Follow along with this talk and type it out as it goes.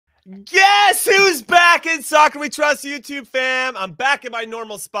Guess who's back in Soccer We Trust YouTube fam? I'm back in my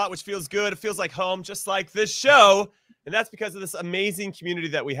normal spot, which feels good. It feels like home, just like this show. And that's because of this amazing community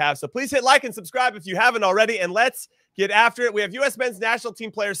that we have. So please hit like and subscribe if you haven't already. And let's get after it. We have U.S. men's national team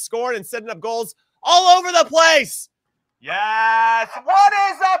players scoring and setting up goals all over the place. Yes. What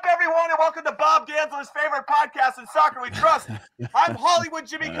is up, everyone? And welcome to Bob Gansler's favorite podcast in Soccer We Trust. I'm Hollywood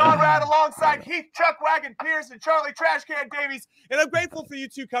Jimmy Conrad alongside Heath Chuck Wagon Pearce and Charlie Trashcan Davies. And I'm grateful for you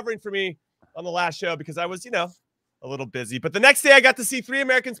two covering for me on the last show because I was, a little busy. But the next day I got to see 3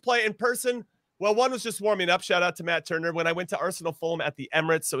 Americans play in person. Well, one was just warming up. Shout out to Matt Turner when I went to Arsenal Fulham at the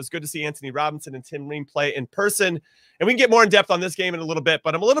Emirates. So it was good to see Anthony Robinson and Tim Ream play in person. And we can get more in depth on this game in a little bit.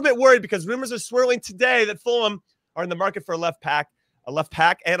 But I'm a little bit worried because rumors are swirling today that Fulham are in the market for a left back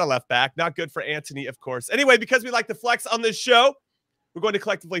and a left back. Not good for Anthony, of course. Anyway, because we like to flex on this show, we're going to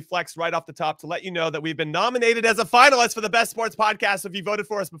collectively flex right off the top to let you know that we've been nominated as a finalist for the best sports podcast. So if you voted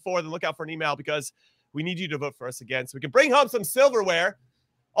for us before, then look out for an email because we need you to vote for us again so we can bring home some silverware.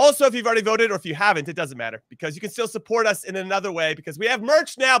 Also, if you've already voted or if you haven't, it doesn't matter because you can still support us in another way because we have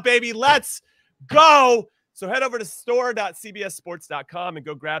merch now, baby. Let's go. So head over to store.cbssports.com and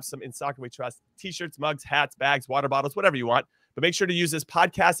go grab some In Soccer We Trust t-shirts, mugs, hats, bags, water bottles, whatever you want. But make sure to use this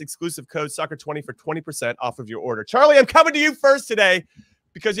podcast exclusive code SOCCER20 for 20% off of your order. Charlie, I'm coming to you first today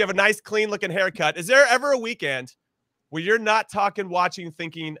because you have a nice, clean-looking haircut. Is there ever a weekend where you're not talking, watching,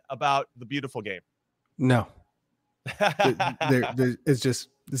 thinking about the beautiful game? No. It's just,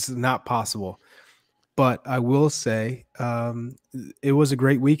 this is not possible. But I will say it was a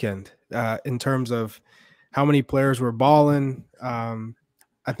great weekend in terms of how many players were balling. I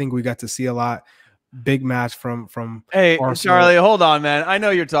think we got to see a lot. Big match from Hey, Arsenal. Charlie, hold on, man. I know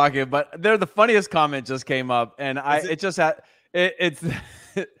you're talking, but the funniest comment just came up, and it's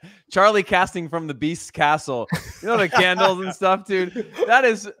Charlie casting from the Beast's castle. You know the candles and stuff, dude. That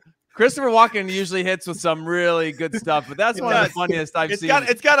is Christopher Walken usually hits with some really good stuff, but that's one of the funniest I've seen.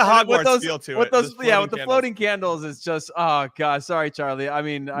 It's got a Hogwarts feel to it. With those floating candles, it's just, oh god, sorry, Charlie. I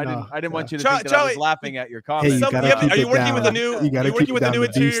mean, I didn't want you to think that I was laughing at your comment. Hey, are you working with a new? Are working with a new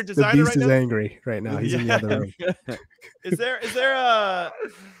interior designer right now? The Beast is angry right now. He's in the other room. Is there a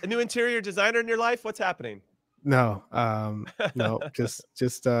new interior designer in your life? What's happening? No, no, just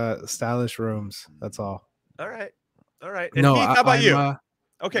stylish rooms. That's all. All right. And no, Heath, how about you?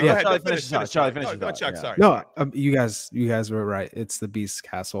 Okay, yeah, go ahead. Finish. Charlie, finish. Go, Chuck. Sorry. No, you guys were right. It's the Beast's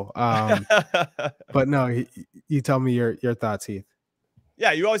castle. But no, you tell me your thoughts, Heath.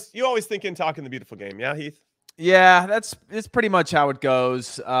 Yeah, you always think in talking the beautiful game. Yeah, Heath. Yeah, it's pretty much how it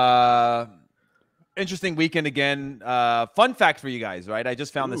goes. Interesting weekend again. Fun fact for you guys, right? I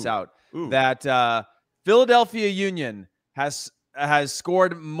just found this out that Philadelphia Union has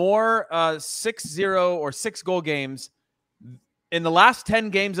scored more 6-0 or 6-goal games in the last 10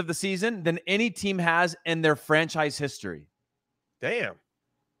 games of the season than any team has in their franchise history. Damn.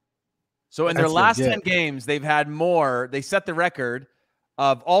 So in their last 10 games, they've had more. They set the record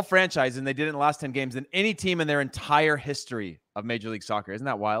of all franchises, and they did it in the last 10 games than any team in their entire history of Major League Soccer. Isn't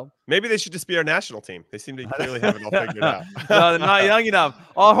that wild? Maybe they should just be our national team. They seem to clearly have it all figured out. No, they're not young enough.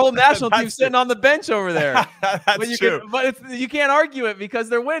 Our whole national team's sitting on the bench over there. That's true. But you can't argue it because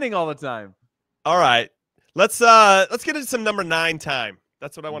they're winning all the time. All right. Let's get into some number 9 time.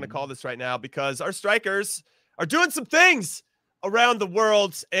 That's what I want to call this right now because our strikers are doing some things around the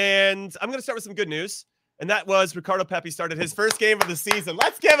world. And I'm going to start with some good news. And that was Ricardo Pepi started his first game of the season.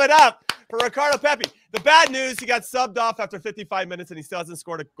 Let's give it up for Ricardo Pepi. The bad news, he got subbed off after 55 minutes and he still hasn't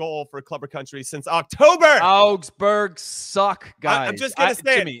scored a goal for a club or country since October. Augsburg suck, guys. I'm just going to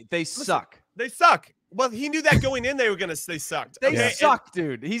say Jimmy, they suck. They suck. Well, he knew that going in, they sucked. They suck,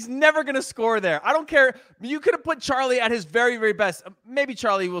 dude. He's never going to score there. I don't care. You could have put Charlie at his very, very best. Maybe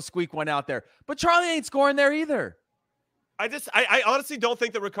Charlie will squeak one out there. But Charlie ain't scoring there either. I honestly don't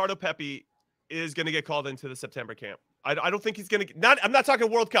think that Ricardo Pepi is going to get called into the September camp. I don't think he's going to – I'm not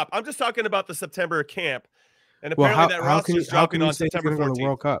talking World Cup. I'm just talking about the September camp. And apparently that roster is dropping on September 14th. The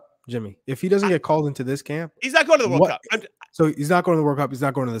World Cup, Jimmy. If he doesn't get called into this camp – he's not going to the World Cup. So he's not going to the World Cup. He's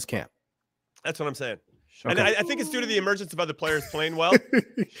not going to this camp. That's what I'm saying. Okay. And I think it's due to the emergence of other players playing well.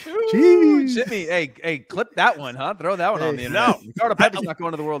 Jeez. Jimmy, hey, clip that one, huh? Throw that one on the internet. No. Ricardo Pepi's not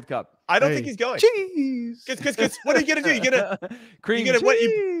going to the World Cup. I don't think he's going. Jeez. Because what are you going to do? You're going to cream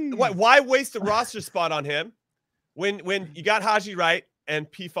cheese. Why waste a roster spot on him when you got Haji Wright and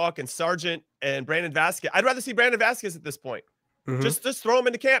Pefok and Sargent and Brandon Vasquez? I'd rather see Brandon Vasquez at this point. Mm-hmm. Just throw him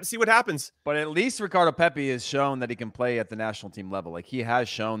into camp, see what happens. But at least Ricardo Pepi has shown that he can play at the national team level. Like he has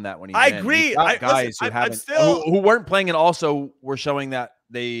shown that when he's I agree. Guys who weren't playing and also were showing that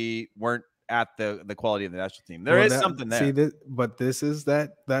they weren't at the quality of the national team. There is something there. See, but this is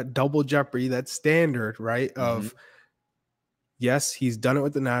that double jeopardy, that standard, right? Of yes, he's done it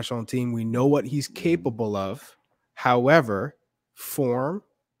with the national team. We know what he's capable of. However, form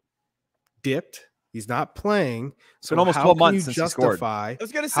dipped. He's not playing. So almost 12 months since he scored. I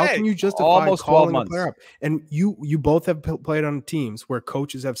was gonna say, how can you justify almost 12 calling months. a player up? And you both have played on teams where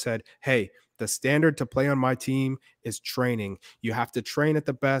coaches have said, "Hey, the standard to play on my team is training. You have to train at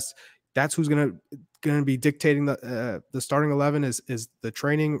the best. That's who's gonna be dictating the starting 11 is the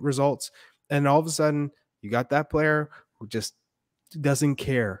training results." And all of a sudden, you got that player who just doesn't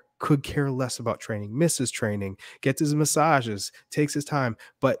care, could care less about training, misses training, gets his massages, takes his time.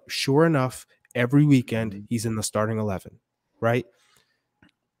 But sure enough, every weekend he's in the starting 11, right?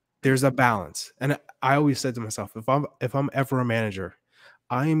 There's a balance. And I always said to myself, if I'm ever a manager,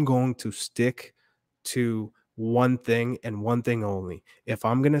 I am going to stick to one thing and one thing only. If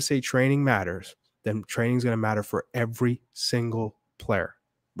I'm going to say training matters, then training is going to matter for every single player,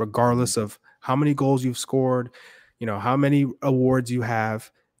 regardless of how many goals you've scored, how many awards you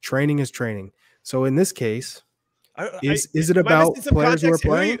have. Training is training. So in this case, is it about players who are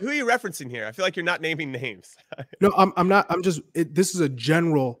playing? Who are you referencing here? I feel like you're not naming names. No, I'm not. I'm just. This is a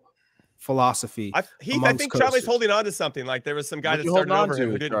general philosophy. Heath, I think Charlie's holding on to something. Like there was some guy that started over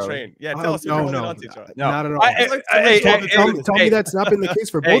him who didn't train. Yeah, tell us what you're holding on to, Charlie. No, not at all. Tell me that's not been the case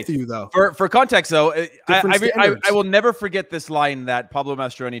for both of you, though. For context, though, I will never forget this line that Pablo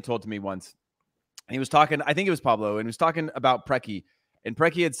Mastroeni told to me once. And he was talking, I think it was Pablo, and he was talking about Preki. And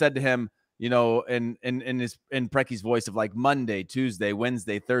Preki had said to him, in Preki's voice of like Monday, Tuesday,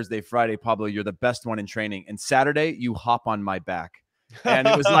 Wednesday, Thursday, Friday, Pablo, you're the best one in training. And Saturday, you hop on my back. And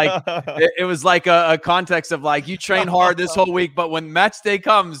it was like a context of like, you train hard this whole week, but when match day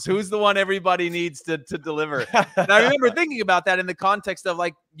comes, who's the one everybody needs to deliver? And I remember thinking about that in the context of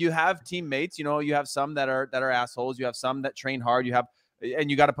like, you have teammates, you have some that are assholes, you have some that train hard,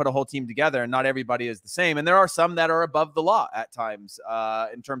 and you got to put a whole team together, and not everybody is the same. And there are some that are above the law at times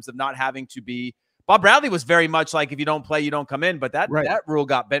in terms of not having to be. Bob Bradley was very much like, if you don't play, you don't come in, but that rule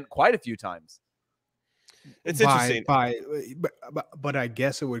got bent quite a few times. It's interesting. But I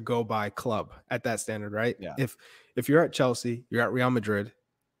guess it would go by club at that standard, right? Yeah. If you're at Chelsea, you're at Real Madrid,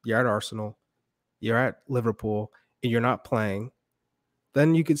 you're at Arsenal, you're at Liverpool, and you're not playing,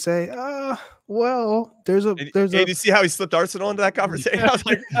 then you could say, well, there's a. Did you see how he slipped Arsenal into that conversation? I was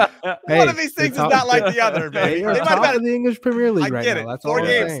like, one of these things is not like the other, baby. They might have the English Premier League right now. It. That's 4 all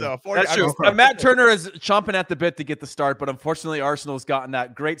games, though. That's true. Matt Turner is chomping at the bit to get the start, but unfortunately, Arsenal's gotten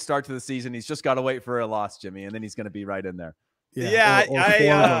that great start to the season. He's just got to wait for a loss, Jimmy, and then he's going to be right in there.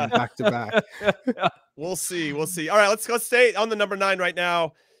 Yeah, back to back. We'll see. All right, let's stay on the number 9 right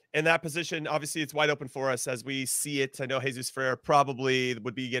now. In that position, obviously, it's wide open for us as we see it. I know Jesus Ferrer probably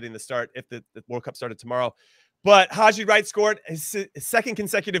would be getting the start if the World Cup started tomorrow. But Haji Wright scored his second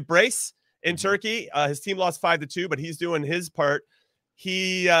consecutive brace in Turkey. His team lost 5-2, but he's doing his part.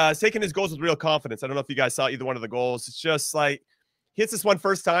 He has taken his goals with real confidence. I don't know if you guys saw either one of the goals. It's just like he hits this one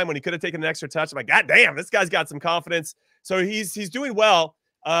first time when he could have taken an extra touch. I'm like, God damn, this guy's got some confidence. So he's doing well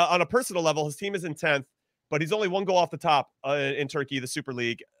on a personal level. His team is in 10th, but he's only one goal off the top in Turkey, the Super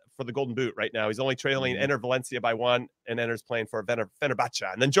League, for the Golden Boot right now. He's only trailing Enter Valencia by 1, and Enter's playing for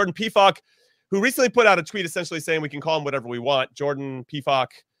Fenerbahce. And then Jordan Pefok, who recently put out a tweet essentially saying we can call him whatever we want. Jordan Pefok,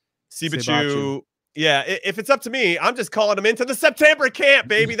 Sibachu. Yeah, if it's up to me, I'm just calling him into the September camp,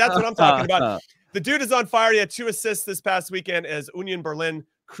 baby. That's what I'm talking about. The dude is on fire. He had 2 assists this past weekend as Union Berlin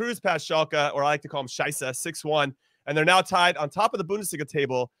cruised past Schalke, or I like to call him Scheisse, 6-1. And they're now tied on top of the Bundesliga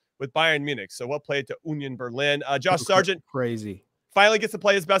table with Bayern Munich. So well played to Union Berlin. Josh Sargent. Crazy. Finally gets to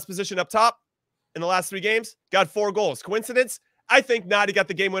play his best position up top in the last 3 games. Got 4 goals. Coincidence? I think not. He got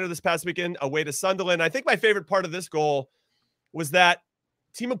the game winner this past weekend away to Sunderland. I think my favorite part of this goal was that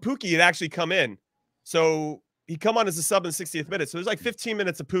Timo Pukki had actually come in. So he come on as a sub in the 60th minute. So there's like 15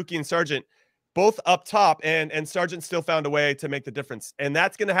 minutes of Pukki and Sargent both up top, and Sargent still found a way to make the difference. And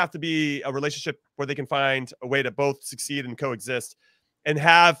that's going to have to be a relationship where they can find a way to both succeed and coexist, and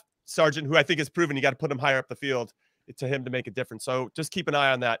have Sargent, who I think has proven you got to put him higher up the field, to him to make a difference. So just keep an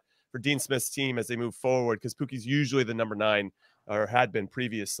eye on that for Dean Smith's team as they move forward, because Pukki's usually the number 9, or had been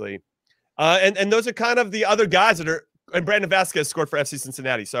previously. And those are kind of the other guys that are, and Brandon Vasquez scored for FC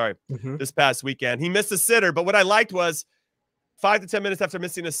Cincinnati, this past weekend. He missed a sitter, but what I liked was 5 to 10 minutes after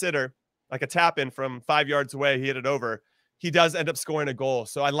missing a sitter, like a tap in from 5 yards away, he hit it over. He does end up scoring a goal.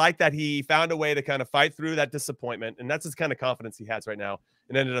 So I like that he found a way to kind of fight through that disappointment. And that's his kind of confidence he has right now,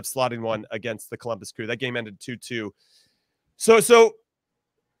 and ended up slotting one against the Columbus Crew. That game ended 2-2. So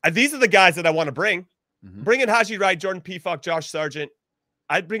these are the guys that I want to bring. Bring in Haji Wright, Jordan Pefok, Josh Sargent.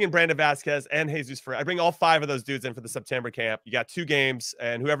 I'd bring in Brandon Vasquez and Jesus Ferreira. I bring all 5 of those dudes in for the September camp. You got 2 games,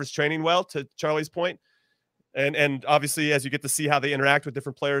 and whoever's training well, to Charlie's point, and obviously as you get to see how they interact with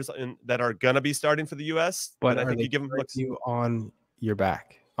different players that are gonna be starting for the U.S. But I think you give them looks you on your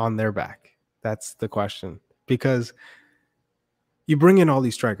back, on their back. That's the question, because you bring in all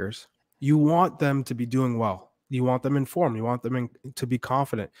these strikers, you want them to be doing well, you want them informed, you want them to be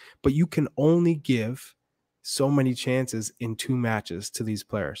confident, but you can only give so many chances in 2 matches to these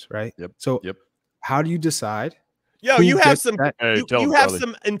players, right? Yep. So how do you decide? Yo, you have some you have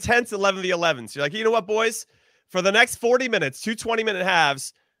some intense 11v11s. You're like, you know what, boys? For the next 40 minutes, 2 20-minute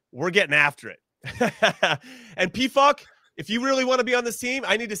halves, we're getting after it. And Pefok, if you really want to be on this team,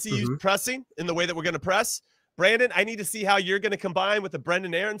 I need to see you pressing in the way that we're going to press. Brandon, I need to see how you're going to combine with the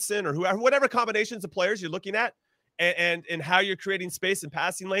Brendan Aronson or whoever, whatever combinations of players you're looking at. And how you're creating space and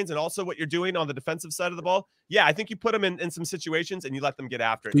passing lanes, and also what you're doing on the defensive side of the ball. Yeah, I think you put them in some situations and you let them get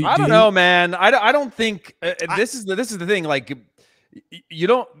after it. I don't know, man. I don't think this is the thing. Like,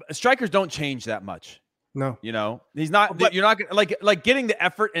 strikers don't change that much. No, you know, he's not. But you're not like getting the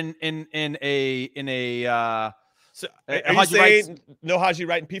effort in a. So are you saying no Haji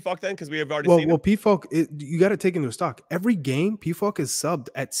Wright and Pefok then? Because we have already seen. Well, Pefok, you got to take into stock every game. Pefok is subbed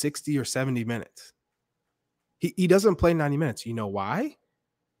at 60 or 70 minutes. He doesn't play 90 minutes. You know why?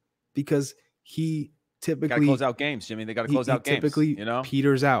 Because he typically got to close out games, Jimmy. They got to close out games. Typically,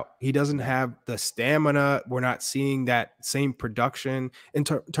 peters out. He doesn't have the stamina. We're not seeing that same production in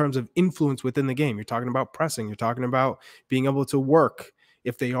terms of influence within the game. You're talking about pressing. You're talking about being able to work.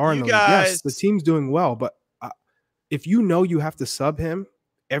 If they are in the league, yes, the team's doing well. But if you know you have to sub him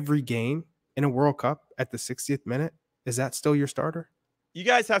every game in a World Cup at the 60th minute, is that still your starter? You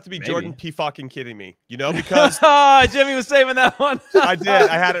guys have to be Jordan P-fucking kidding me, because Jimmy was saving that one. I did.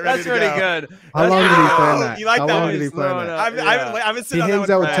 I had it ready to go. That's pretty good. How long did he plan that? You like How that long one? did he plan that? I've been sitting he on hangs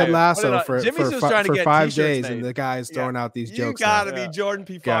that out one with Ted Lasso for trying to get 5 days, made. and the guy's throwing out these jokes. You got to be Jordan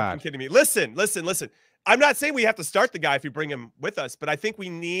P-fucking kidding me. Listen. I'm not saying we have to start the guy if you bring him with us, but I think we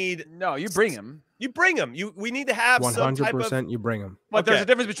need. No, you bring him. You bring him. We need to have 100%. You bring him. But there's a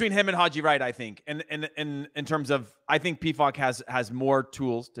difference between him and Haji Wright, I think, and in terms of, I think Pefok has more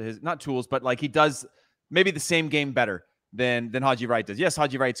tools to his, not tools, but like he does maybe the same game better than Haji Wright does. Yes,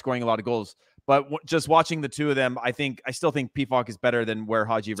 Haji Wright's scoring a lot of goals, but just watching the two of them, I still think Pefok is better than where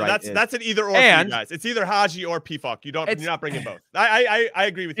Haji Wright is. That's an either or for you guys. It's either Haji or Pefok. You're not bringing both. I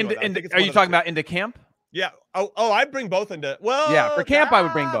agree with you. Are you talking about into camp? Yeah. Oh, I bring both into. Well, yeah, for camp I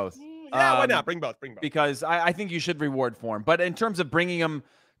would bring both. Yeah, why not? Bring both. Because I think you should reward form. But in terms of bringing them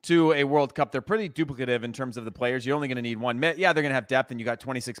to a World Cup, they're pretty duplicative in terms of the players. You're only going to need one. Yeah, they're going to have depth, and you got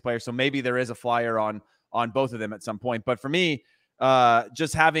 26 players, so maybe there is a flyer on both of them at some point. But for me,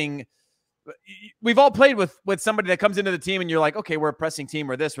 just having – we've all played with somebody that comes into the team, and you're like, okay, we're a pressing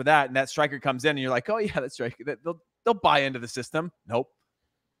team or this or that, and that striker comes in, and you're like, oh, yeah, that striker. They'll buy into the system.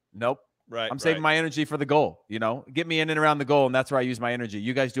 Nope. Right. I'm saving my energy for the goal, get me in and around the goal. And that's where I use my energy.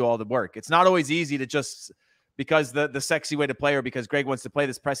 You guys do all the work. It's not always easy to just, because the sexy way to play, or because Gregg wants to play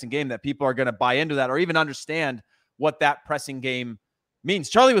this pressing game, that people are going to buy into that or even understand what that pressing game means.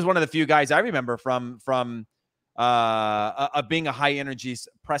 Charlie was one of the few guys I remember from being a high energy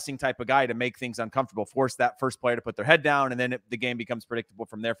pressing type of guy to make things uncomfortable, force that first player to put their head down. And then the game becomes predictable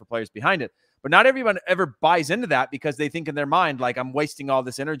from there for players behind it. But not everyone ever buys into that, because they think in their mind, like, I'm wasting all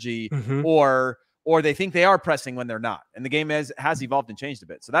this energy, or they think they are pressing when they're not. And the game has evolved and changed a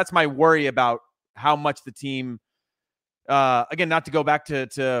bit. So that's my worry about how much the team, again, not to go back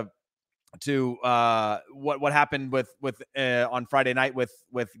to what happened with on Friday night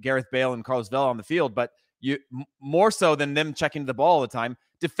with Gareth Bale and Carlos Vela on the field, but you more so than them checking the ball all the time.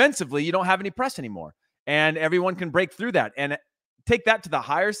 Defensively, you don't have any press anymore, and everyone can break through that. And take that to the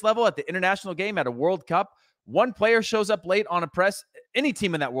highest level at the international game, at a World Cup. One player shows up late on a press. Any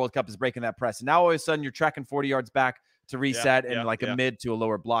team in that World Cup is breaking that press. And now all of a sudden you're tracking 40 yards back to reset a mid to a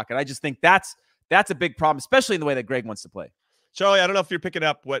lower block. And I just think that's a big problem, especially in the way that Gregg wants to play. Charlie, I don't know if you're picking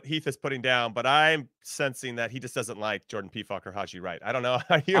up what Heath is putting down, but I'm sensing that he just doesn't like Jordan Pefok or Haji Wright. I don't know.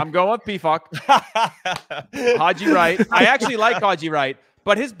 I'm going with Pefok. Haji Wright. I actually like Haji Wright,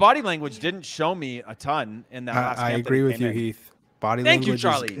 but his body language didn't show me a ton in that last I agree with you, Heath. Body Thank language you,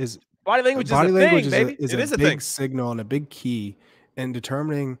 Charlie. is body language is a thing, baby. It is a big signal and a big key in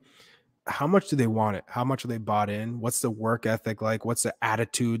determining how much do they want it, how much are they bought in, what's the work ethic like, what's the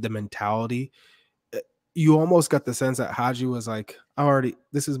attitude, the mentality. You almost got the sense that Haji was like,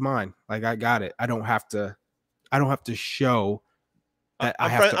 this is mine. Like, I got it. I don't have to show that I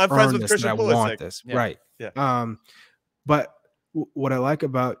have to earn this and I want this. Yeah. Right. Yeah. But what I like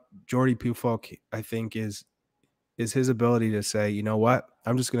about Jordy Pefok, I think, is is his ability to say, you know what,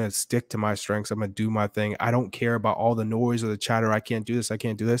 I'm just going to stick to my strengths. I'm going to do my thing. I don't care about all the noise or the chatter. I can't do this. I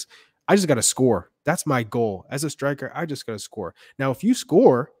can't do this. I just got to score. That's my goal. As a striker, I just got to score. Now, if you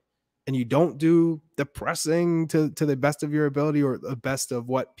score and you don't do the pressing to the best of your ability or the best of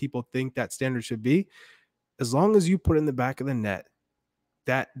what people think that standard should be, as long as you put in the back of the net,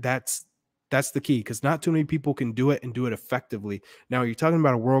 that's the key, because not too many people can do it and do it effectively. Now, you're talking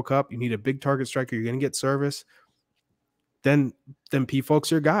about a World Cup. You need a big target striker. You're going to get service. Then Pefok's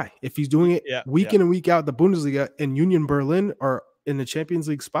your guy. If he's doing it week in and week out, the Bundesliga and Union Berlin are in the Champions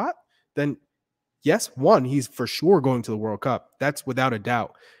League spot, then yes, he's for sure going to the World Cup. That's without a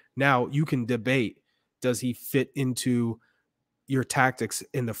doubt. Now, you can debate, does he fit into your tactics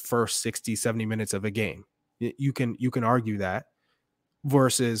in the first 60, 70 minutes of a game? You can argue that,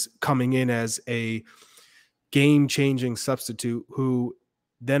 versus coming in as a game-changing substitute who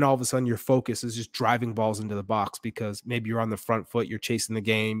then all of a sudden your focus is just driving balls into the box because maybe you're on the front foot, you're chasing the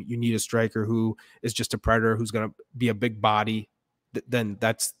game, you need a striker who is just a predator, who's going to be a big body. Then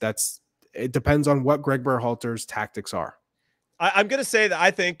it depends on what Gregg Berhalter's tactics are. I'm going to say that I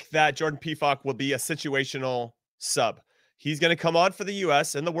think that Jordan Pefok will be a situational sub. He's going to come on for the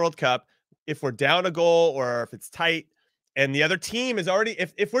U.S. in the World Cup. If we're down a goal or if it's tight and the other team is already,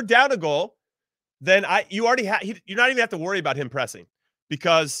 if we're down a goal, then you're not even have to worry about him pressing,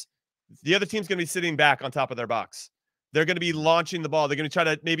 because the other team's going to be sitting back on top of their box. They're going to be launching the ball. They're going to try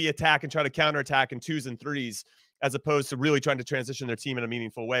to maybe attack and try to counterattack in 2s and 3s, as opposed to really trying to transition their team in a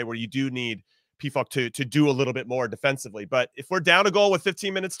meaningful way where you do need Pefok to do a little bit more defensively. But if we're down a goal with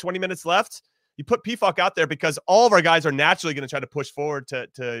 15 minutes, 20 minutes left, you put Pefok out there, because all of our guys are naturally going to try to push forward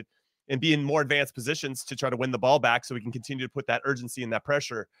to and be in more advanced positions to try to win the ball back, so we can continue to put that urgency and that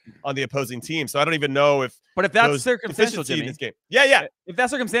pressure on the opposing team. So I don't even know if, but if that's circumstantial, Jimmy, in this game. Yeah. If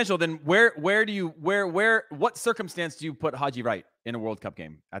that's circumstantial, then what circumstance do you put Haji Wright in a World Cup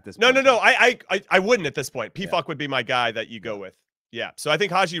game at this point? No. I wouldn't at this point. Pefok would be my guy that you go with. Yeah. So I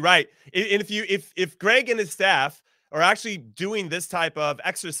think Haji Wright, and if Gregg and his staff are actually doing this type of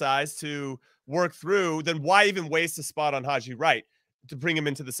exercise to work through, then why even waste a spot on Haji Wright to bring him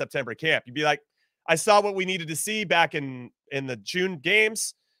into the September camp? You'd be like, I saw what we needed to see back in the June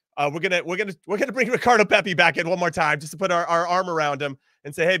games. We're gonna bring Ricardo Pepi back in one more time, just to put our arm around him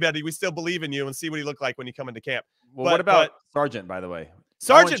and say, hey, buddy, we still believe in you, and see what he looked like when you come into camp. Well, what about Sargent, by the way?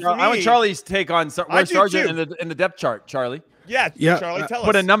 Sargent, I want Charlie's take on where's Sargent in the depth chart, Charlie. Yeah, Charlie, tell us.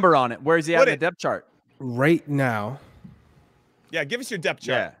 Put a number on it. Where is he at in the depth chart? Right now. Yeah, give us your depth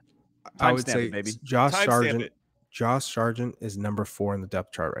chart. Yeah. I would say maybe Josh Sargent is number 4 in the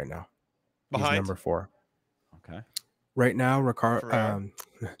depth chart right now. Behind? He's number 4. Okay. Right now,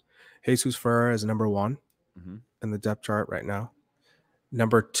 Jesus Ferreira is number 1 in the depth chart right now.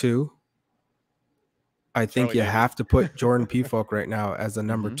 Number 2, I think you have to put Jordan Pefok right now as the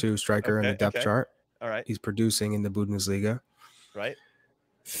number 2 striker in the depth chart. All right. He's producing in the Bundesliga. Right.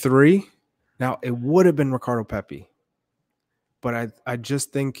 3, now it would have been Ricardo Pepi, but I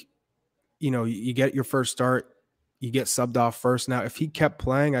just think, you get your first start, you get subbed off first. Now, if he kept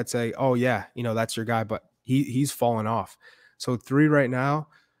playing, I'd say, oh yeah, that's your guy, but he's fallen off. So 3 right now,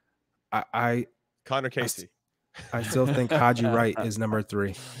 Connor Casey. I still think Haji Wright is number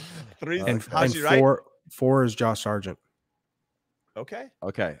 3. 3 and Haji Wright. 4 is Josh Sargent. Okay.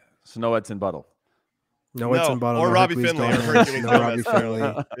 So no Edson Buttle. No Edson Buttle. Or no Robbie Hercules Finley. no Robbie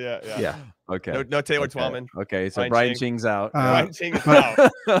Finley. Yeah. Okay. No Taylor Twellman. Okay. So Brian Ching's out. Brian Ching is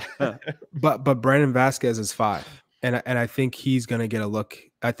out. But Brandon Vasquez is 5. And I think he's going to get a look.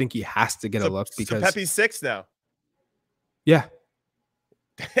 I think he has to get a look because Pepe's 6 now. Yeah.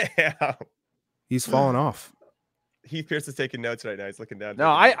 Damn. He's fallen off. Heath Pearce is taking notes right now. He's looking down. No,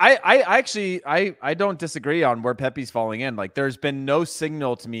 I actually don't disagree on where Pepe's falling in. Like, there's been no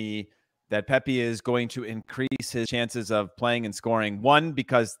signal to me that Pepe is going to increase his chances of playing and scoring. One,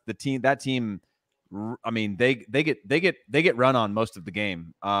 because that team, I mean, they get run on most of the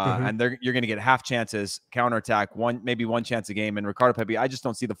game, and you're going to get half chances, counterattack, maybe one chance a game. And Ricardo Pepi, I just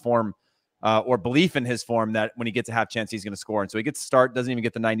don't see the form or belief in his form that when he gets a half chance, he's going to score. And so he gets to start, doesn't even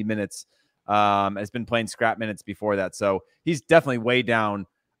get the 90 minutes. Has been playing scrap minutes before that, so he's definitely way down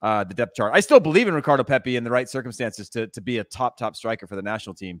the depth chart. I still believe in Ricardo Pepi in the right circumstances to be a top striker for the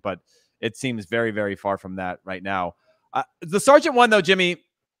national team, but it seems very, very far from that right now. The Sargent one, though, Jimmy,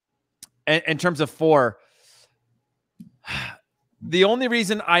 in terms of 4, the only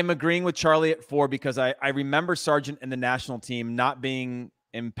reason I'm agreeing with Charlie at 4, because I remember Sargent in the national team not being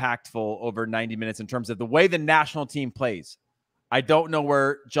impactful over 90 minutes in terms of the way the national team plays. I don't know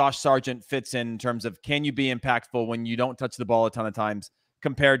where Josh Sargent fits in terms of, can you be impactful when you don't touch the ball a ton of times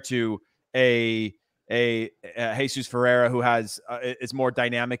compared to a Jesus Ferreira, who is more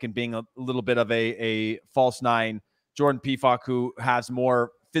dynamic and being a little bit of a false nine. Jordan Pefok, who has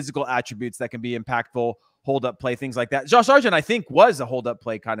more physical attributes that can be impactful, hold up play, things like that. Josh Sargent, I think, was a hold up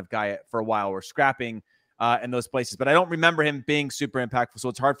play kind of guy for a while, or scrapping in those places, but I don't remember him being super impactful. So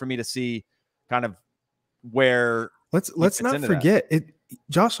it's hard for me to see kind of where. Let's not forget it.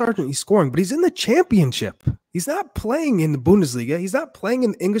 Josh Sargent, he's scoring, but he's in the championship. He's not playing in the Bundesliga. He's not playing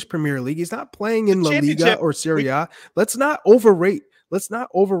in the English Premier League. He's not playing in La Liga or Serie A. Let's not overrate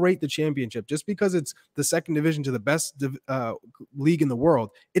the championship just because it's the second division to the best league in the world.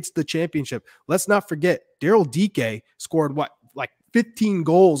 It's the championship. Let's not forget Daryl Dike scored like 15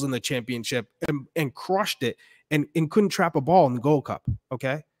 goals in the championship and crushed it and couldn't trap a ball in the Gold Cup.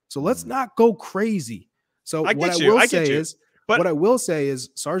 Okay, so let's not go crazy. So what I will say is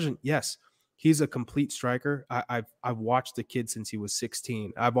Sargent, yes, he's a complete striker. I've watched the kid since he was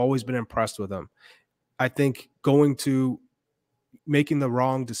 16. I've always been impressed with him. I think making the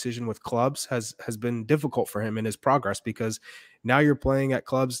wrong decision with clubs has been difficult for him in his progress, because now you're playing at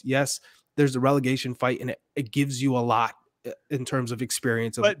clubs. Yes, there's a relegation fight, and it gives you a lot in terms of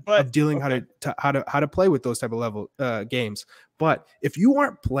experience of dealing how to play with those type of games. But if you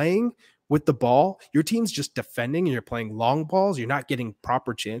aren't playing with the ball, your team's just defending and you're playing long balls, you're not getting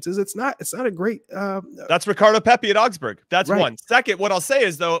proper chances. It's not a great that's Ricardo Pepi at Augsburg. That's right. One. Second, what I'll say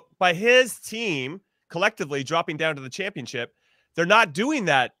is, though, by his team collectively dropping down to the championship, they're not doing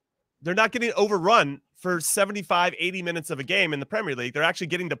that. They're not getting overrun for 75, 80 minutes of a game in the Premier League. They're actually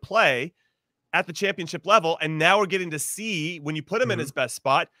getting to play at the championship level. And now we're getting to see, when you put him in his best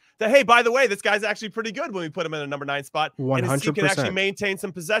spot, that, hey, by the way, this guy's actually pretty good when we put him in a number 9 spot. 100%. And his team can actually maintain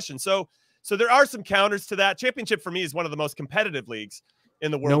some possession. So there are some counters to that. Championship for me is one of the most competitive leagues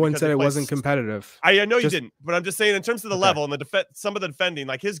in the world. No one said it wasn't competitive. I know you didn't, but I'm just saying in terms of the level and some of the defending,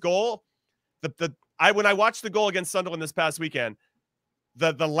 like his goal, when I watched the goal against Sunderland this past weekend,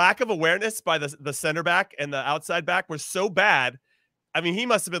 the lack of awareness by the center back and the outside back was so bad. I mean, he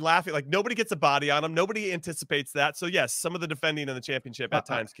must have been laughing. Like, nobody gets a body on him. Nobody anticipates that. So yes, some of the defending in the championship at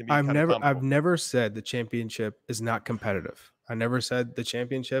times can be. I've never said the championship is not competitive. I never said the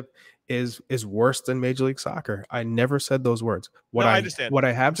championship is worse than Major League Soccer. I never said those words. I understand. What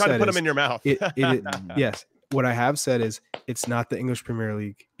I have said to put them in your mouth. Yes. What I have said is it's not the English Premier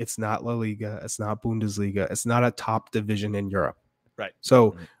League. It's not La Liga. It's not Bundesliga. It's not a top division in Europe. Right.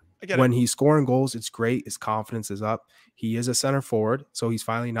 So when he's scoring goals, it's great. His confidence is up. He is a center forward, so he's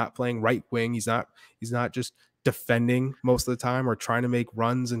finally not playing right wing. He's not just defending most of the time or trying to make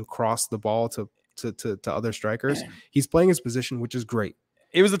runs and cross the ball to other strikers. He's playing his position, which is great.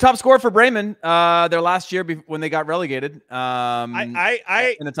 He was the top scorer for Bremen their last year when they got relegated. In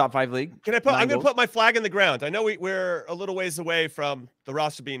the top 5 league. I'm going to put my flag in the ground. I know we're a little ways away from the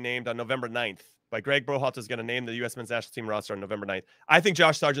roster being named on November 9th. But Gregg Berhalter is going to name the U.S. men's national team roster on November 9th. I think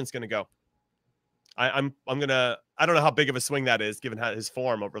Josh Sargent's going to go. I don't know how big of a swing that is given his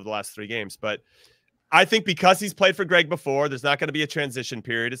form over the last 3 games, but I think because he's played for Gregg before, there's not going to be a transition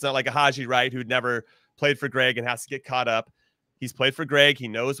period. It's not like a Haji Wright who'd never played for Gregg and has to get caught up. He's played for Gregg. He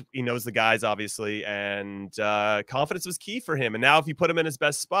knows the guys, obviously, and confidence was key for him. And now if you put him in his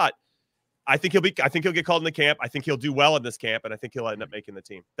best spot, I think he'll get called in the camp. I think he'll do well in this camp, and I think he'll end up making the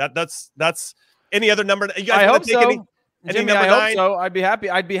team. That's any other number. You guys I hope so. Any Jimmy, number I 9? hope so.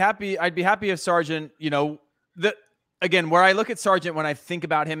 I'd be happy if Sargent, again, where I look at Sargent, when I think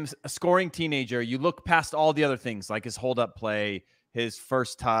about him, a scoring teenager, you look past all the other things like his hold up play, his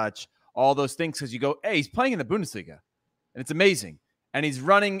first touch, all those things, because you go, hey, he's playing in the Bundesliga and it's amazing. And he's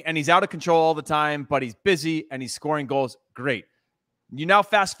running and he's out of control all the time, but he's busy and he's scoring goals. Great. You now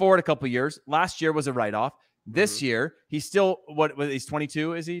fast forward a couple of years. Last year was a write-off. This year, he's still, he's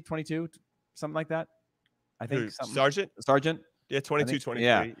 22, is he? 22? Something like that? I think. Sargent? Yeah, 22,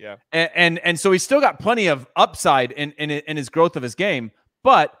 23. Yeah. And so he's still got plenty of upside in his growth of his game.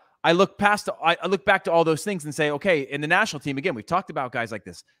 But I look back to all those things and say, okay, in the national team, again, we've talked about guys like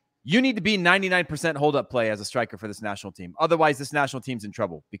this. You need to be 99% hold-up play as a striker for this national team. Otherwise, this national team's in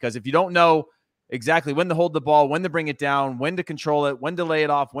trouble. Because if you don't know exactly when to hold the ball, when to bring it down, when to control it, when to lay it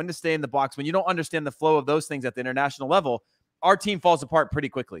off, when to stay in the box, when you don't understand the flow of those things at the international level, our team falls apart pretty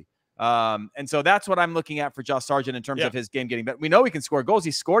quickly. And so that's what I'm looking at for Josh Sargent in terms of his game getting better. We know he can score goals.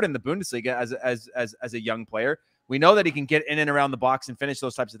 He scored in the Bundesliga as a young player. We know that he can get in and around the box and finish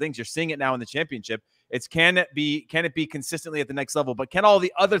those types of things. You're seeing it now in the championship. It's can it be consistently at the next level, but can all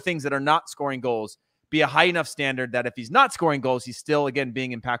the other things that are not scoring goals be a high enough standard that if he's not scoring goals, he's still, again,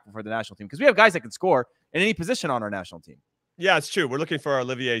 being impactful for the national team? Because we have guys that can score in any position on our national team. Yeah, it's true. We're looking for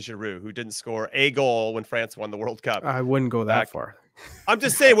Olivier Giroud, who didn't score a goal when France won the World Cup. I wouldn't go that far. I'm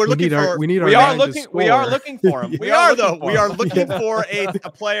just saying we're looking for. We are looking for him. We are looking for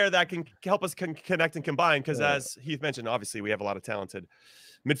a player that can help us connect and combine. Because as Heath mentioned, obviously we have a lot of talented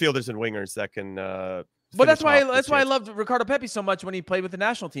midfielders and wingers that can. But that's why I loved Ricardo Pepi so much when he played with the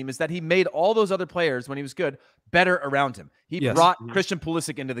national team, is that he made all those other players, when he was good, better around him. He brought Christian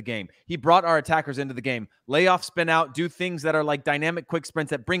Pulisic into the game. He brought our attackers into the game. Lay off, spin out, do things that are like dynamic quick sprints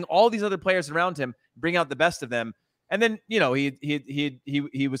that bring all these other players around him, bring out the best of them. And then, you know,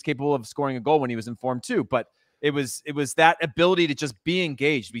 he was capable of scoring a goal when he was in form too. But it was that ability to just be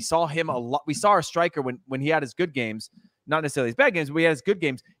engaged. We saw him a lot. We saw our striker when he had his good games. Not necessarily his bad games, but he had his good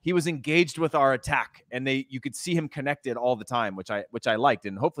games. He was engaged with our attack, and you could see him connected all the time, which I liked,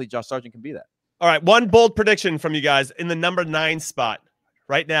 and hopefully Josh Sargent can be that. All right, one bold prediction from you guys in the number 9 spot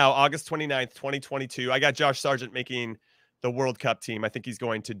right now, August 29th, 2022. I got Josh Sargent making the World Cup team. I think he's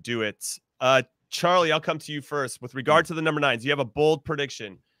going to do it. Charlie, I'll come to you first. With regard to the number 9s, you have a bold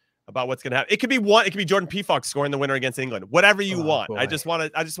prediction about what's going to happen. It could be Jordan Pefok scoring the winner against England. Whatever you want. Boy. I just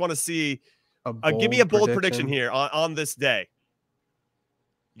want to see. Give me a bold prediction here on this day.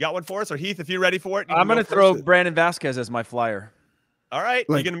 You got one for us? Or Heath, if you're ready for it. I'm going to throw Brandon Vasquez as my flyer. All right.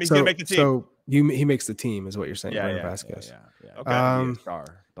 Like, he's going to make the team. So he makes the team is what you're saying, Brandon Vasquez. Yeah. Okay.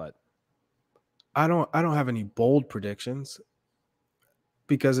 Star, but I don't have any bold predictions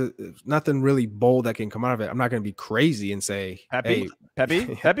because nothing really bold that can come out of it. I'm not going to be crazy and say Pepi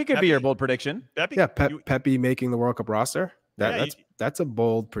could be your bold prediction. Pepi making the World Cup roster. That's a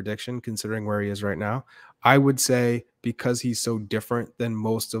bold prediction considering where he is right now. I would say because he's so different than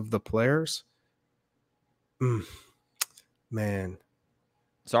most of the players. Man.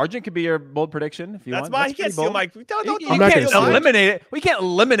 Sargent could be your bold prediction if you want. That's can't steal my. Don't. You can't eliminate it. We can't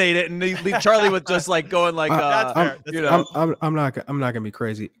eliminate it and leave Charlie with just like going like. That's fair. You know. I'm not gonna be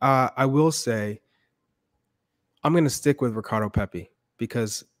crazy. I will say. I'm gonna stick with Ricardo Pepi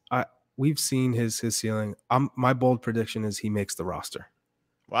because we've seen his ceiling. My bold prediction is he makes the roster.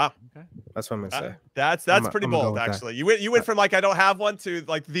 Wow. Okay. That's what I'm gonna say. That's pretty bold, actually. You went from like I don't have one to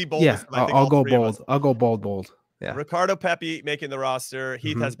like the boldest. Yeah, I'll go bold. I'll go bold. Yeah. Ricardo Pepi making the roster.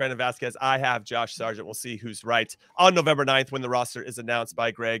 Heath has Brandon Vasquez. I have Josh Sargent. We'll see who's right on November 9th when the roster is announced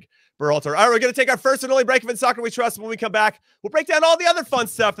by Gregg Berhalter. All right, we're going to take our first and only break in Soccer We Trust. When we come back, we'll break down all the other fun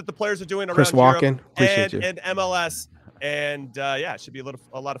stuff that the players are doing around Europe and MLS. And it should be a lot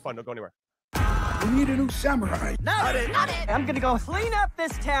of fun. Don't go anywhere. We need a new samurai. Not it. I'm gonna go clean up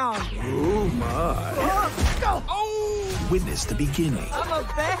this town. Oh my. Go. Oh. Witness the beginning. I'm a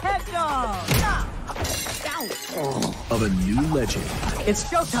bad dog. Of a new legend. It's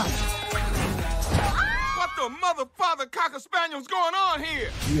showtime. What the mother, father, cocker spaniel's going on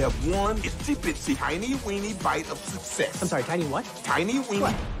here? You have one itsy bitsy tiny weeny bite of success. I'm sorry, tiny what? Tiny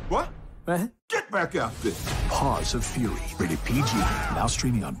weeny. What? Get back out there. Paws of Fury. Rated PG. Now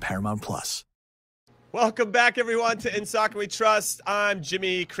streaming on Paramount Plus. Welcome back, everyone, to In Soccer We Trust. I'm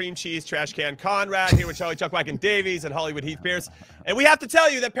Jimmy Cream Cheese Trash Can Conrad here with Charlie Chuckwack and Davies and Hollywood Heath Pearce. And we have to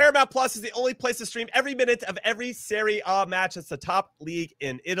tell you that Paramount Plus is the only place to stream every minute of every Serie A match. It's the top league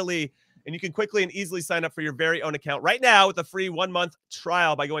in Italy. And you can quickly and easily sign up for your very own account right now with a free 1-month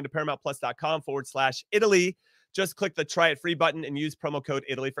trial by going to ParamountPlus.com/Italy. Just click the Try It Free button and use promo code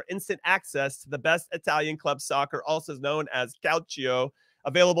Italy for instant access to the best Italian club soccer, also known as Calcio.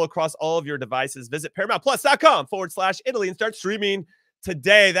 Available across all of your devices. Visit ParamountPlus.com/Italy and start streaming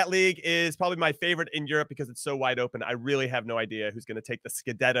today. That league is probably my favorite in Europe because it's so wide open. I really have no idea who's going to take the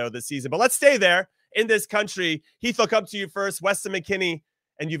Scudetto this season. But let's stay there in this country. Heath, will come to you first. Weston McKennie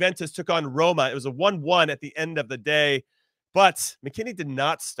and Juventus took on Roma. It was a 1-1 at the end of the day. But McKennie did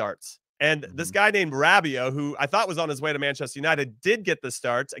not start. And this guy named Rabiot, who I thought was on his way to Manchester United, did get the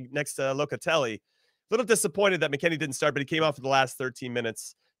start next to Locatelli. Little disappointed that McKennie didn't start, but he came out for the last 13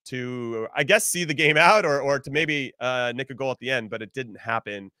 minutes to, I guess, see the game out or to maybe nick a goal at the end, but it didn't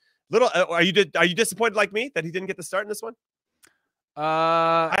happen. Are you disappointed like me that he didn't get the start in this one?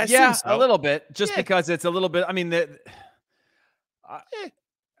 Yeah, so. A little bit, just because it's a little bit. I mean,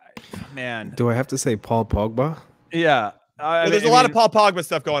 man, do I have to say Paul Pogba? Yeah, there's a lot of Paul Pogba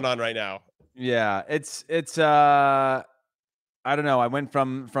stuff going on right now. Yeah, it's. I don't know. I went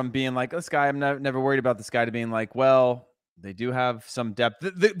from being like, this guy, I'm never worried about this guy, to being like, well, they do have some depth.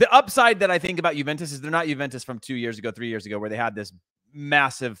 The upside that I think about Juventus is they're not Juventus from 2 years ago, 3 years ago, where they had this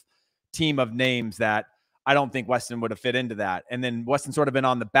massive team of names that I don't think Weston would have fit into that. And then Weston sort of been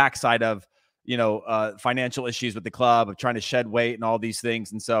on the backside of, financial issues with the club, of trying to shed weight and all these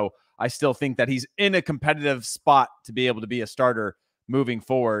things. And so I still think that he's in a competitive spot to be able to be a starter moving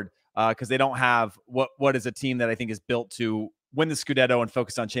forward, because they don't have what is a team that I think is built to win the Scudetto and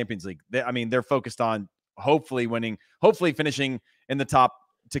focus on Champions League. They're focused on hopefully finishing in the top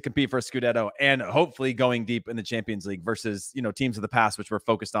to compete for a Scudetto, and hopefully going deep in the Champions League versus, you know, teams of the past, which were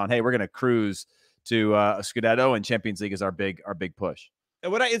focused on, hey, we're going to cruise to a Scudetto, and Champions League is our big push.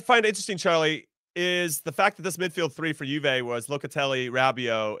 And what I find interesting, Charlie, is the fact that this midfield three for Juve was Locatelli,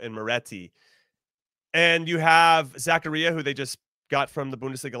 Rabiot, and Moretti. And you have Zakaria, who they just got from the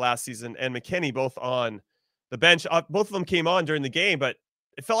Bundesliga last season, and McKennie both on the bench. Both of them came on during the game, but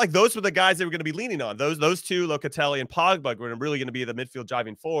it felt like those were the guys they were going to be leaning on. Those two, Locatelli and Pogba, were really going to be the midfield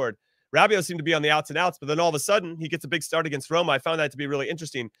driving forward. Rabiot seemed to be on the outs and outs, but then all of a sudden he gets a big start against Roma. I found that to be really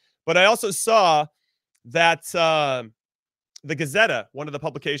interesting. But I also saw that the Gazzetta, one of the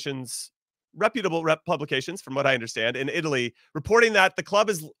publications, reputable publications from what I understand, in Italy, reporting that the club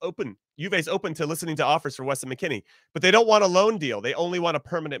is open. Juve's open to listening to offers for Weston McKennie, but they don't want a loan deal. They only want a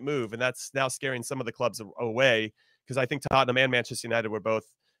permanent move, and that's now scaring some of the clubs away, because I think Tottenham and Manchester United were both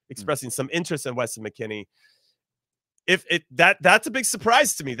expressing some interest in Weston McKennie. That's a big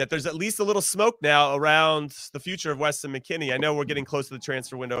surprise to me, that there's at least a little smoke now around the future of Weston McKennie. I know we're getting close to the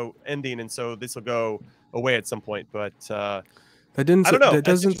transfer window ending, and so this will go away at some point, but I don't know. That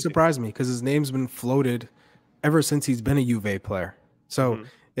doesn't surprise me, because his name's been floated ever since he's been a Juve player. So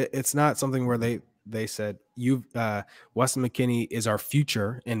it's not something where they said Weston McKennie is our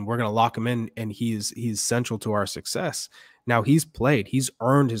future and we're going to lock him in and he's central to our success. Now he's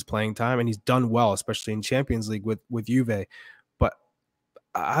earned his playing time, and he's done well, especially in Champions League with Juve. But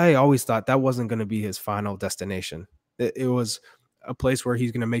I always thought that wasn't going to be his final destination. It was a place where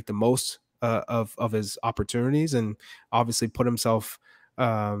he's going to make the most of his opportunities, and obviously put himself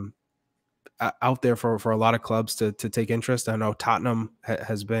out there for a lot of clubs to take interest. I know Tottenham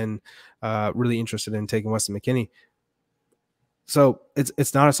has been really interested in taking Weston McKennie. So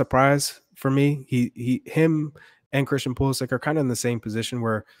it's not a surprise for me. Him and Christian Pulisic are kind of in the same position,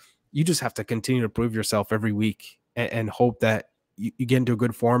 where you just have to continue to prove yourself every week and hope that you get into a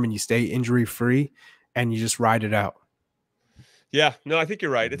good form and you stay injury free and you just ride it out. Yeah, no, I think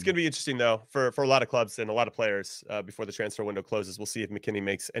you're right. It's going to be interesting, though, for a lot of clubs and a lot of players before the transfer window closes. We'll see if McKennie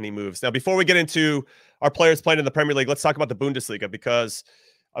makes any moves. Now, before we get into our players playing in the Premier League, let's talk about the Bundesliga, because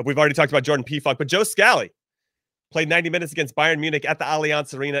we've already talked about Jordan Pefok, but Joe Scally played 90 minutes against Bayern Munich at the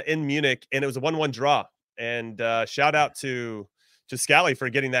Allianz Arena in Munich, and it was a 1-1 draw. And shout out to Scally for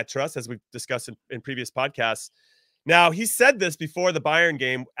getting that trust, as we've discussed in previous podcasts. Now, he said this before the Bayern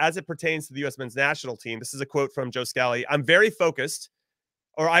game as it pertains to the U.S. men's national team. This is a quote from Joe Scally. I was very focused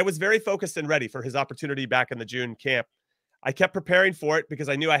and ready for his opportunity back in the June camp. I kept preparing for it because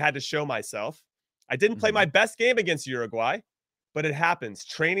I knew I had to show myself. I didn't play my best game against Uruguay, but it happens.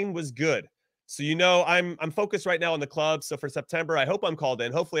 Training was good. So, you know, I'm focused right now on the club. So for September, I hope I'm called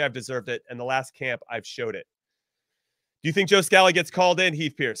in. Hopefully I've deserved it. And the last camp, I've showed it. Do you think Joe Scally gets called in,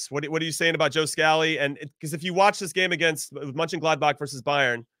 Heath Pearce? What are you saying about Joe Scally? And because if you watch this game against Mönchengladbach versus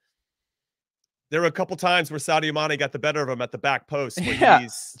Bayern, there were a couple times where Sadio Mane got the better of him at the back post. Yeah,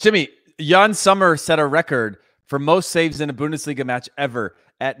 Jimmy, Jan Sommer set a record for most saves in a Bundesliga match ever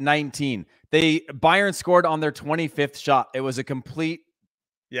at 19. Bayern scored on their 25th shot. It was a complete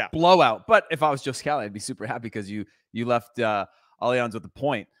blowout. But if I was Joe Scally, I'd be super happy because you left Allianz with a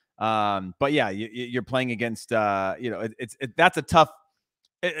point. But yeah, you're playing against, that's a tough,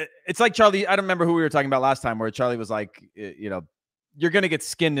 it's like Charlie, I don't remember who we were talking about last time, where Charlie was like, you're going to get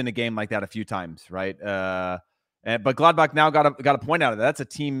skinned in a game like that a few times. Right. But Gladbach now got a point out of that. That's a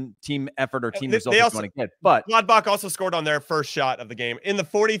team effort or team result you want to get. But Gladbach also scored on their first shot of the game in the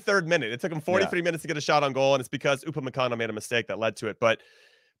 43rd minute. It took them 43 minutes to get a shot on goal. And it's because Upamecano made a mistake that led to it. But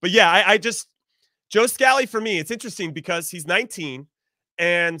yeah, Joe Scally, for me, it's interesting because he's 19.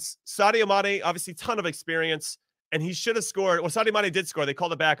 And Sadio Mane, obviously, ton of experience, and he should have scored. Well, Sadio Mane did score. They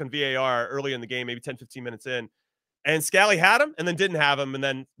called it back on VAR early in the game, maybe 10, 15 minutes in. And Scally had him and then didn't have him, and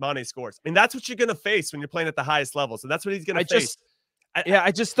then Mane scores. I mean, that's what you're going to face when you're playing at the highest level. So that's what he's going to face.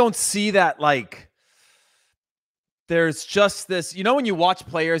 I just don't see that, like, there's just this, when you watch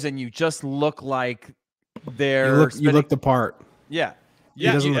players and you just look like you look the part. Yeah. He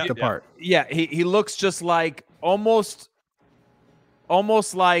doesn't look the part. Yeah, he looks just like almost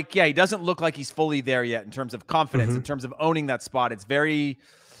like, he doesn't look like he's fully there yet in terms of confidence, in terms of owning that spot. It's very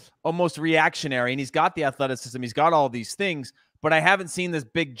almost reactionary, and he's got the athleticism. He's got all these things, but I haven't seen this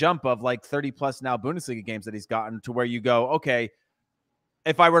big jump of like 30 plus now Bundesliga games that he's gotten to where you go, okay,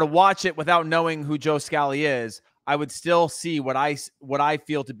 if I were to watch it without knowing who Joe Scally is, I would still see what I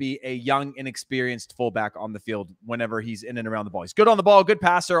feel to be a young, inexperienced fullback on the field whenever he's in and around the ball. He's good on the ball, good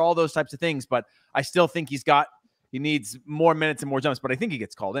passer, all those types of things, but I still think he needs more minutes and more jumps, but I think he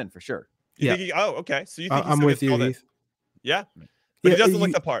gets called in for sure. Okay. So you think I'm with you, Heath. Yeah. But he doesn't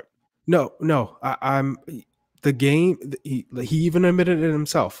look the part. No. I'm the game. He even admitted it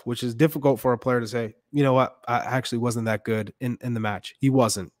himself, which is difficult for a player to say. You know what? I actually wasn't that good in the match. He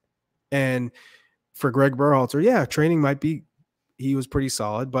wasn't. And for Gregg Berhalter, yeah, training might be. He was pretty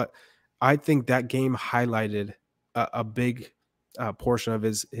solid, but I think that game highlighted a big portion of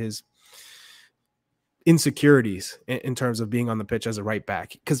his insecurities in terms of being on the pitch as a right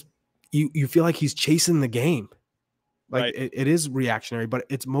back, because you feel like he's chasing the game. Like Right. it is reactionary, but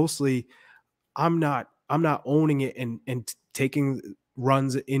it's mostly I'm not owning it and taking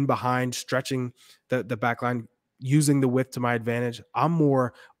runs in behind, stretching the back line, using the width to my advantage. I'm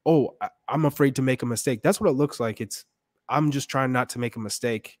more, I'm afraid to make a mistake. That's what it looks like. I'm just trying not to make a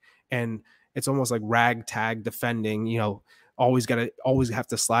mistake. And it's almost like ragtag defending, always have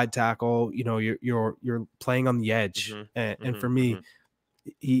to slide tackle, you're playing on the edge. And for me,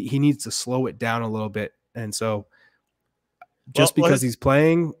 he needs to slow it down a little bit. And so just because he's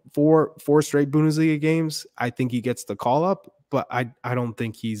playing four straight Bundesliga games, I think he gets the call up, but I don't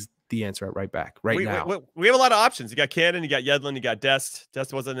think he's the answer at right back now. We have a lot of options. You got Cannon, you got Yedlin, you got Dest.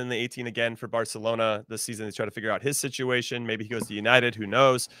 Dest wasn't in the 18 again for Barcelona this season. They try to figure out his situation. Maybe he goes to United. Who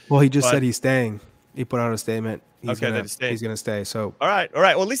knows? Well, he just said he's staying. He put out a statement. He's going to stay. So all right.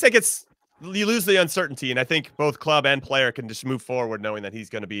 Well, at least you lose the uncertainty, and I think both club and player can just move forward knowing that he's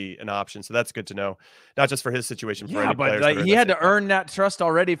going to be an option. So that's good to know, not just for his situation. For any players, but he had to earn that trust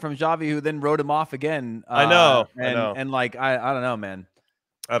already from Xavi, who then wrote him off again. I know. And like I don't know, man.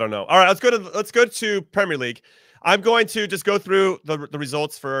 I don't know. All right, let's go to Premier League. I'm going to just go through the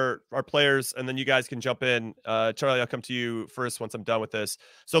results for our players, and then you guys can jump in. Charlie, I'll come to you first once I'm done with this.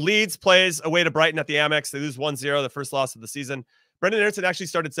 So Leeds plays away to Brighton at the Amex. They lose 1-0, the first loss of the season. Brendan Aronson actually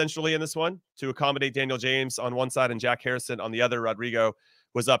started centrally in this one to accommodate Daniel James on one side and Jack Harrison on the other. Rodrigo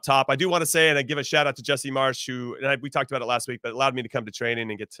was up top. I do want to say, and I give a shout out to Jesse Marsh, we talked about it last week, but it allowed me to come to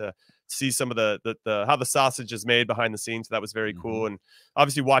training and get to see some of the how the sausage is made behind the scenes. So that was very cool. And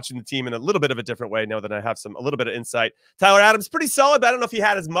obviously watching the team in a little bit of a different way now that I have a little bit of insight. Tyler Adams, pretty solid, but I don't know if he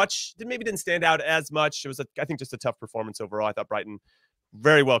had as much, maybe didn't stand out as much. It was, I think, just a tough performance overall. I thought Brighton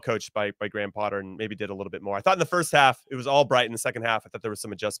very well coached by Graham Potter and maybe did a little bit more. I thought in the first half, it was all Brighton. The second half, I thought there were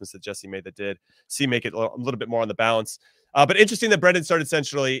some adjustments that Jesse made that did make it a little bit more on the balance. But interesting that Brendan started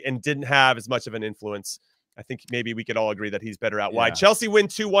centrally and didn't have as much of an influence. I think maybe we could all agree that he's better out wide. Chelsea win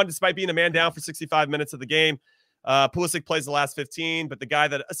 2-1 despite being a man down for 65 minutes of the game. Pulisic plays the last 15, but the guy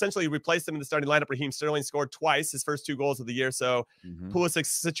that essentially replaced him in the starting lineup, Raheem Sterling, scored twice, his first 2 goals of the year. So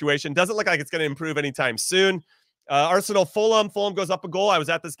Pulisic's situation doesn't look like it's going to improve anytime soon. Arsenal, Fulham goes up a goal. I was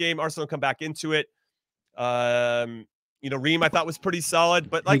at this game. Arsenal come back into it. Ream I thought was pretty solid,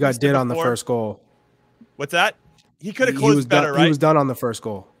 but like he got did on the first goal. What's that? He could have closed better, right? He was done on the first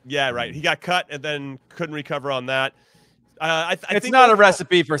goal. Yeah, right. He got cut and then couldn't recover on that. I it's think not a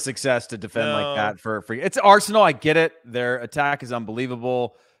recipe for success to defend like that for free. It's Arsenal. I get it. Their attack is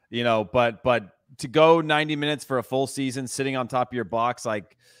unbelievable, but to go 90 minutes for a full season sitting on top of your box,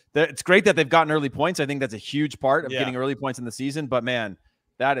 like it's great that they've gotten early points. I think that's a huge part of getting early points in the season, but man,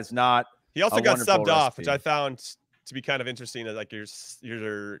 that is not. He also got subbed off, which I found to be kind of interesting. Like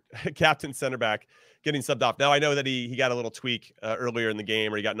your captain center back getting subbed off. Now I know that he got a little tweak earlier in the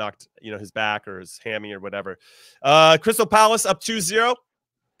game, or he got knocked, his back or his hammy or whatever. Crystal Palace up 2-0,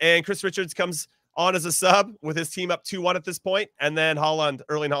 and Chris Richards comes on as a sub with his team up 2-1 at this point, and then Erling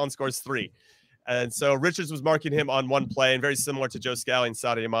Haaland scores 3. And so Richards was marking him on one play, and very similar to Joe Scally and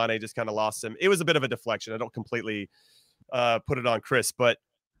Sadio Mane, just kind of lost him. It was a bit of a deflection. I don't completely put it on Chris, but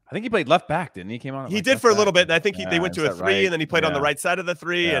I think he played left back, didn't he? Came on. He did for a little bit, and I think they went to a 3, and then he played on the right side of the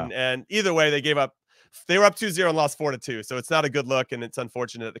 3, and either way, they gave up. They were up 2-0 and lost 4-2. So it's not a good look, and it's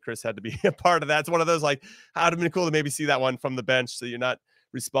unfortunate that Chris had to be a part of that. It's one of those, like, how would have been cool to maybe see that one from the bench so you're not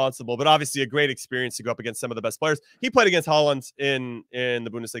responsible. But obviously a great experience to go up against some of the best players. He played against Haaland in the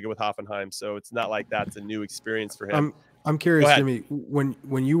Bundesliga with Hoffenheim, so it's not like that's a new experience for him. I'm curious, Jimmy,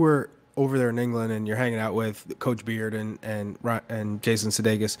 when you were over there in England and you're hanging out with Coach Beard and Jason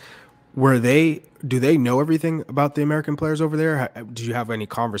Sudeikis, do they know everything about the American players over there? Did you have any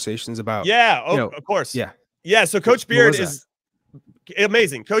conversations about? Yeah, of course. Yeah. So Coach Beard is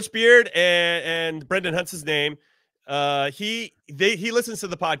amazing. Coach Beard and Brendan Hunt's his name. He listens to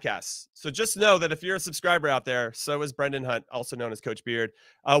the podcast. So just know that if you're a subscriber out there, so is Brendan Hunt, also known as Coach Beard.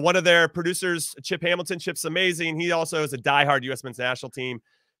 One of their producers, Chip Hamilton. Chip's amazing. He also is a diehard U.S. men's national team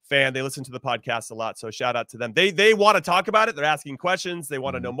fan. They listen to the podcast a lot, so shout out to them. They want to talk about it. They're asking questions. They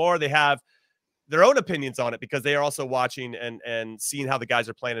want to know more. They have their own opinions on it because they are also watching and seeing how the guys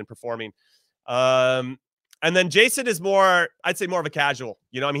are playing and performing. And then Jason is more, I'd say more of a casual.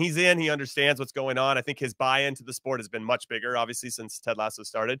 You know, I mean, he's in, he understands what's going on. I think his buy-in to the sport has been much bigger, obviously, since Ted Lasso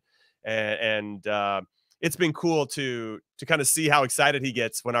started. And it's been cool to kind of see how excited he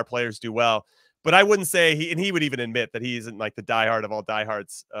gets when our players do well. But I wouldn't say he would even admit that he isn't like the diehard of all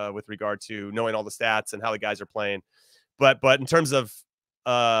diehards with regard to knowing all the stats and how the guys are playing. But in terms of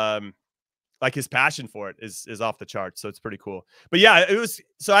like his passion for it is off the charts. So it's pretty cool. But yeah, it was,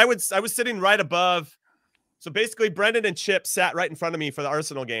 so I was sitting right above. So basically Brendan and Chip sat right in front of me for the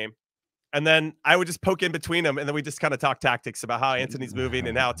Arsenal game. And then I would just poke in between them. And then we just kind of talk tactics about how Anthony's moving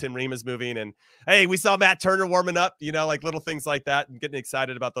and how Tim Ream is moving. And hey, we saw Matt Turner warming up, you know, like little things like that and getting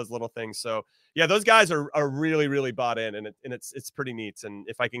excited about those little things. So yeah, those guys are really, really bought in, and it's pretty neat. And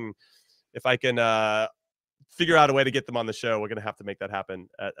if I can figure out a way to get them on the show, we're going to have to make that happen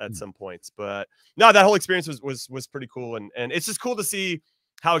at some points. But no, that whole experience was pretty cool. And it's just cool to see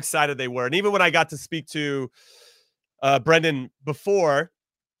how excited they were. And even when I got to speak to Brendan before,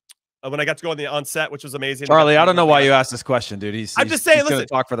 when I got to go on set, which was amazing. Charlie, I don't know why you asked this question, dude. I'm just saying, listen,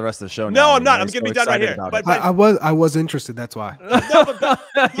 talk for the rest of the show. No, now, I'm not. I'm going to be done right here. But I was interested. That's why.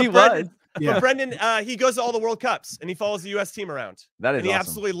 He was. Yeah. But Brendan, he goes to all the World Cups and he follows the U.S. team around. That is and he awesome.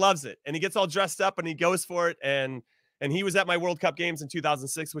 absolutely loves it. And he gets all dressed up and he goes for it. And he was at my World Cup games in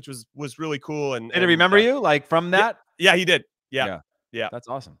 2006, which was really cool. And did he remember you like from that? Yeah, he did. Yeah. That's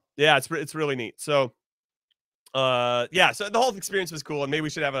awesome. Yeah, it's really neat. So yeah, so the whole experience was cool, and maybe we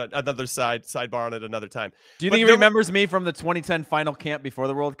should have another sidebar on it another time. Do you think he remembers me from the 2010 final camp before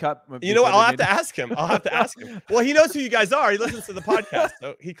the World Cup? You know what? I'll have to ask him. Well, he knows who you guys are. He listens to the podcast,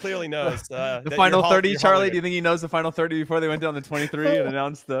 so he clearly knows. The final 30, Charlie? Do you think he knows the final 30 before they went down to 23 and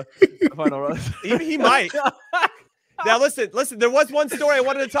announced the final run? He might. Now, listen. There was one story I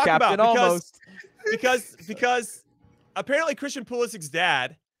wanted to talk Captain about because apparently Christian Pulisic's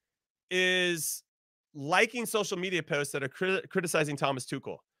dad is liking social media posts that are criticizing Thomas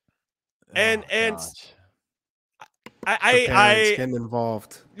Tuchel, and I getting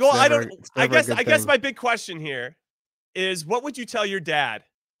involved. Well, I guess my big question here is, what would you tell your dad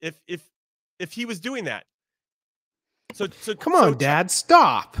if he was doing that? So come on, Dad,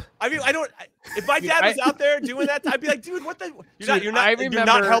 stop. I mean, if my dad was out there doing that, I'd be like, dude, what the? You're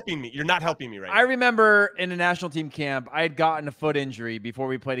not helping me. You're not helping me right now. I remember in a national team camp, I had gotten a foot injury before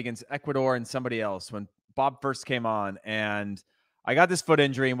we played against Ecuador and somebody else when Bob first came on, and I got this foot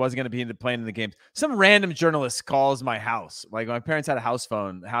injury and wasn't going to be playing in the games. Some random journalist calls my house. Like, my parents had a house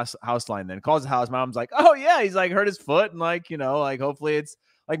line then. Calls the house. My mom's like, oh yeah, he's like hurt his foot, and like, you know, like hopefully it's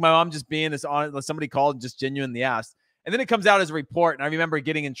like my mom just being this honest. Somebody called and just genuinely asked. And then it comes out as a report, and I remember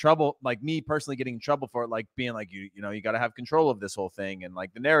getting in trouble, like me personally getting in trouble for it, like being like, you know, you got to have control of this whole thing and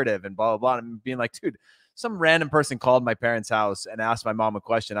like the narrative and blah, blah, blah. And being like, dude, some random person called my parents' house and asked my mom a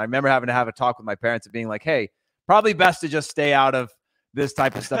question. I remember having to have a talk with my parents and being like, hey, probably best to just stay out of this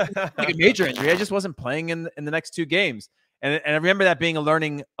type of stuff. Like a major injury. I just wasn't playing in the next two games. And I remember that being a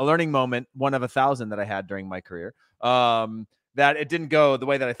learning moment, one of 1,000 that I had during my career. That it didn't go the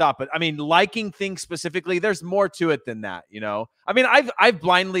way that I thought. But I mean, liking things specifically, there's more to it than that, you know? I mean, I've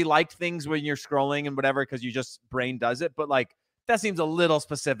blindly liked things when you're scrolling and whatever, because you just brain does it. But like, that seems a little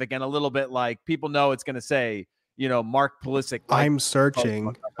specific and a little bit like people know it's going to say, you know, Mark Pulisic. Like, I'm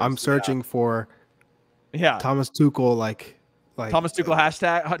searching for Thomas Tuchel, like Thomas Tuchel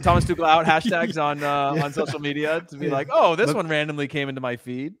hashtag, Thomas Tuchel out hashtags on social media to be like, oh, this one randomly came into my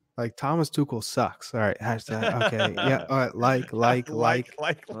feed. Like, Thomas Tuchel sucks. All right, hashtag. Okay, yeah. All right, like.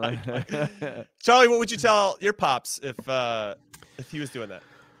 Charlie, what would you tell your pops if he was doing that?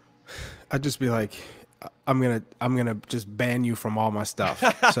 I'd just be like, I'm gonna just ban you from all my stuff.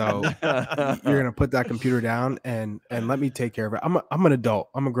 So you're gonna put that computer down and let me take care of it. I'm an adult.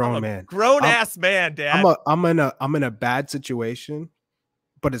 I'm a grown man. Grown-ass man, Dad. I'm in a bad situation,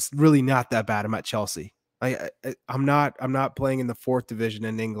 but it's really not that bad. I'm at Chelsea. I'm not playing in the 4th division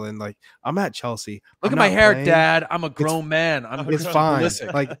in England. Like, I'm at Chelsea. Look at my hair, Dad. I'm a grown man. It's fine.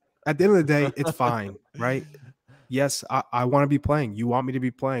 Like, at the end of the day, it's fine, right? Yes, I want to be playing. You want me to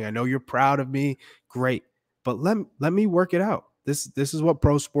be playing. I know you're proud of me. Great. But let me work it out. This is what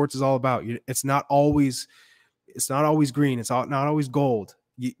pro sports is all about. It's not always green. It's not always gold.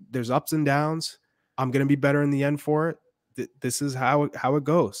 There's ups and downs. I'm going to be better in the end for it. This is how it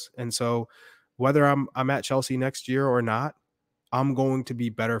goes. And so whether I'm at Chelsea next year or not, I'm going to be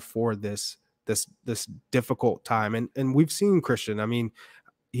better for this difficult time. And we've seen Christian. I mean,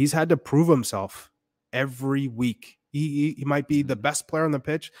 he's had to prove himself every week. He might be the best player on the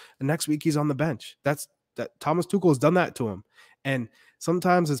pitch. The next week he's on the bench. That Thomas Tuchel has done that to him. And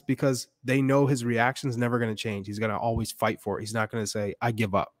sometimes it's because they know his reaction is never going to change. He's going to always fight for it. He's not going to say, I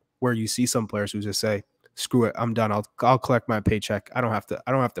give up. Where you see some players who just say, screw it, I'm done. I'll collect my paycheck. I don't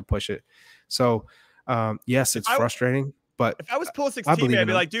have to push it. So yes, it's frustrating. But if I was Pulisic's teammate, I'd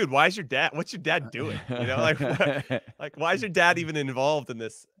be like, dude, what's your dad doing? You know, like why is your dad even involved in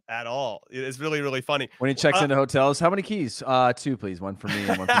this at all? It's really, really funny. When he checks into hotels, how many keys? 2, please. 1 for me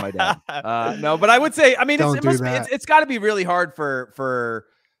and 1 for my dad. No, but I would say, I mean, it's got to be really hard for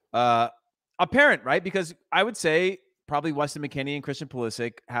a parent, right? Because I would say probably Weston McKennie and Christian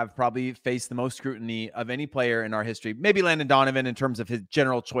Pulisic have probably faced the most scrutiny of any player in our history. Maybe Landon Donovan in terms of his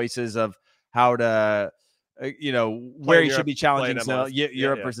general choices of how to, where he should be challenging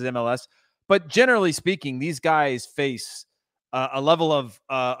Europe versus MLS. But generally speaking, these guys face a level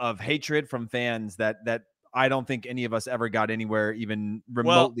of hatred from fans that I don't think any of us ever got anywhere even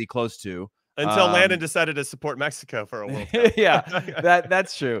remotely close to. Until Landon decided to support Mexico for a World Cup. Yeah,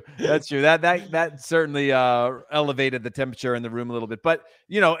 that's true. That's true. That certainly elevated the temperature in the room a little bit. But,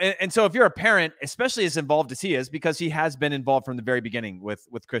 and so if you're a parent, especially as involved as he is, because he has been involved from the very beginning with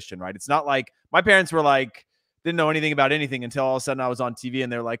Christian, right? It's not like my parents were like, didn't know anything about anything until all of a sudden I was on TV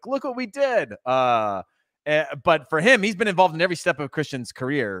and they're like, look what we did. But for him, he's been involved in every step of Christian's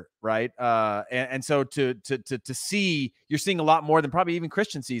career, right? And so to see, you're seeing a lot more than probably even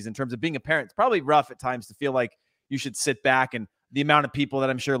Christian sees in terms of being a parent. It's probably rough at times to feel like you should sit back, and the amount of people that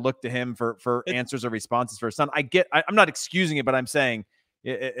I'm sure look to him for answers or responses for his son. I'm not excusing it, but I'm saying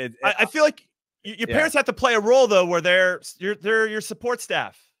I feel like your parents have to play a role though, where they're your support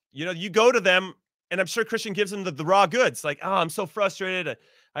staff. You go to them, and I'm sure Christian gives them the raw goods. Like, oh, I'm so frustrated.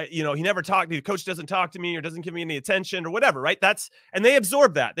 He never talked to me. The coach doesn't talk to me or doesn't give me any attention or whatever, right? And they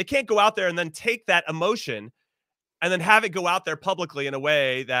absorb that. They can't go out there and then take that emotion and then have it go out there publicly in a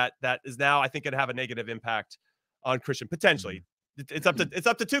way that is now, I think, going to have a negative impact on Christian potentially. It's up to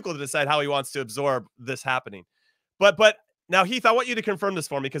Tuchel to decide how he wants to absorb this happening. But now, Heath, I want you to confirm this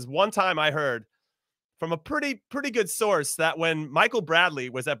for me, because one time I heard from a pretty good source that when Michael Bradley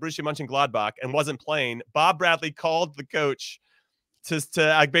was at Borussia Mönchengladbach and wasn't playing, Bob Bradley called the coach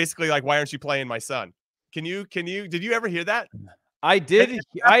to basically like, why aren't you playing my son? Did you ever hear that? I did. At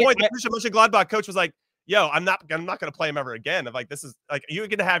that point, the Borussia Mönchengladbach coach was like, yo, I'm not going to play him ever again. I'm like, this is like, are you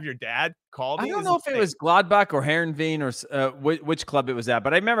going to have your dad call me? I don't know if it was Gladbach or Heerenveen or which club it was at,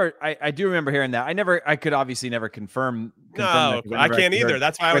 but I do remember hearing that. I could obviously never confirm. No, I can't either.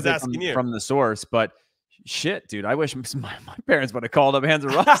 That's why I was asking you from the source, but shit, dude, I wish my parents would have called up Hansa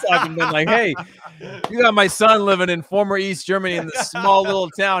Rostock and been like, hey, you got my son living in former East Germany in this small little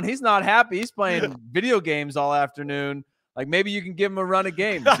town. He's not happy. He's playing video games all afternoon. Like, maybe you can give him a run of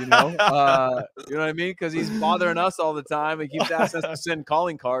games, you know? You know what I mean? Because he's bothering us all the time. He keeps asking us to send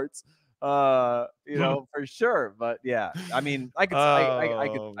calling cards, for sure. But yeah, I mean, I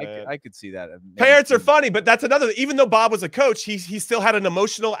could see that. Parents are funny, but that's another. Even though Bob was a coach, he still had an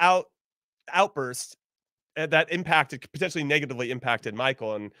emotional outburst that potentially negatively impacted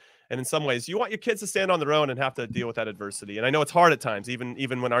Michael. And in some ways, you want your kids to stand on their own and have to deal with that adversity. And I know it's hard at times,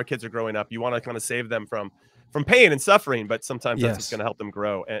 even when our kids are growing up. You want to kind of save them from pain and suffering, but sometimes that's just going to help them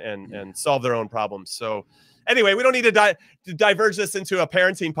grow and solve their own problems. So anyway, we don't need to diverge this into a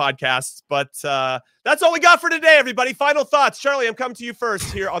parenting podcast, but that's all we got for today, everybody. Final thoughts. Charlie, I'm coming to you first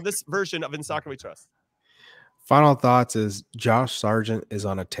here on this version of In Soccer We Trust. Final thoughts is Josh Sargent is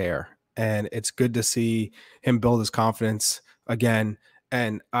on a tear, and it's good to see him build his confidence again.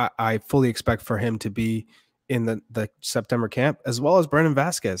 And I fully expect for him to be in the September camp, as well as Brendan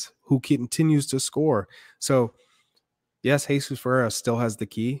Vasquez, who continues to score. So yes, Jesus Ferreira still has the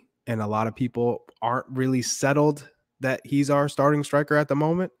key, and a lot of people aren't really settled that he's our starting striker at the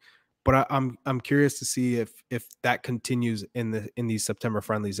moment. But I'm curious to see if that continues in these September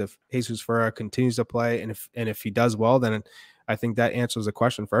friendlies. If Jesus Ferreira continues to play, and if he does well, then I think that answers the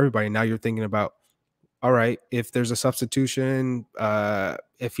question for everybody. Now you're thinking about, all right, if there's a substitution,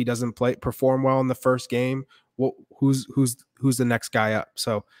 if he doesn't perform well in the first game, who's the next guy up?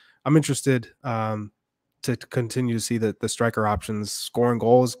 So I'm interested to continue to see the striker options, scoring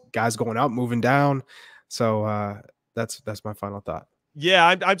goals, guys going out, moving down. So that's my final thought. Yeah,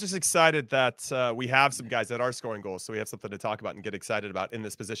 I'm just excited that we have some guys that are scoring goals, so we have something to talk about and get excited about in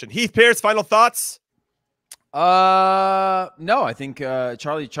this position. Heath Pearce, final thoughts? No, I think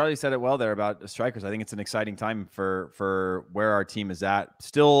Charlie said it well there about strikers. I think it's an exciting time for where our team is at.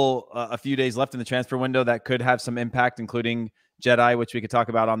 Still a few days left in the transfer window that could have some impact, including Jedi, which we could talk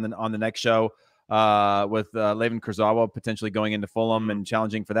about on the next show, with Levin Kurzawa potentially going into Fulham and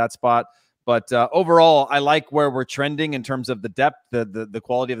challenging for that spot. But overall, I like where we're trending in terms of the depth, the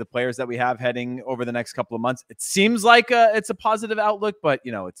quality of the players that we have heading over the next couple of months. It seems like it's a positive outlook, but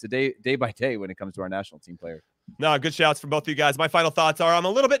it's a day by day when it comes to our national team players. No, good shouts from both of you guys. My final thoughts are I'm a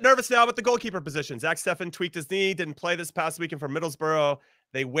little bit nervous now with the goalkeeper position. Zach Steffen tweaked his knee, didn't play this past weekend for Middlesbrough.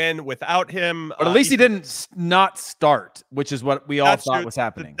 They win without him. But at least he didn't not start, which is what we all thought was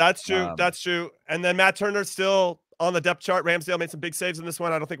happening. That's true. That's true. And then Matt Turner's still on the depth chart. Ramsdale made some big saves in this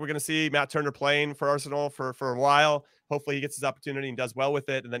one. I don't think we're going to see Matt Turner playing for Arsenal for a while. Hopefully he gets his opportunity and does well with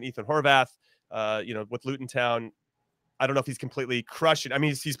it. And then Ethan Horvath, with Luton Town, I don't know if he's completely crushing. I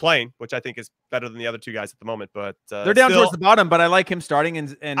mean, he's playing, which I think is better than the other two guys at the moment. But they're down towards the bottom. But I like him starting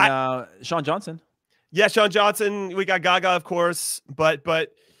and Sean Johnson. Yeah, Sean Johnson. We got Gaga, of course. But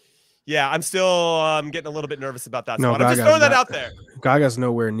yeah, I'm still getting a little bit nervous about that. No, I'm just throwing that out there. Gaga's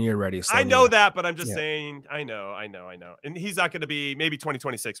nowhere near ready. So I know that, but I'm just saying. I know. And he's not going to be maybe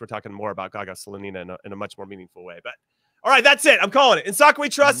 2026. We're talking more about Gaga Slonina in a much more meaningful way. But all right, that's it. I'm calling it. And Soccer We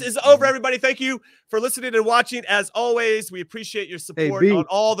Trust is over, everybody. Thank you for listening and watching. As always, we appreciate your support on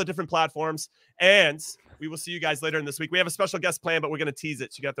all the different platforms. And we will see you guys later in this week. We have a special guest planned, but we're going to tease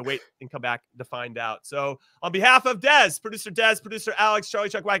it. So you have to wait and come back to find out. So on behalf of producer Alex, Charlie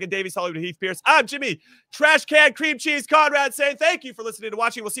Chuck Wagon, Davies, Hollywood, Heath Pearce, I'm Jimmy, Trash Can, Cream Cheese, Conrad, saying thank you for listening and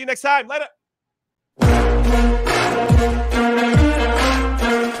watching. We'll see you next time. Later.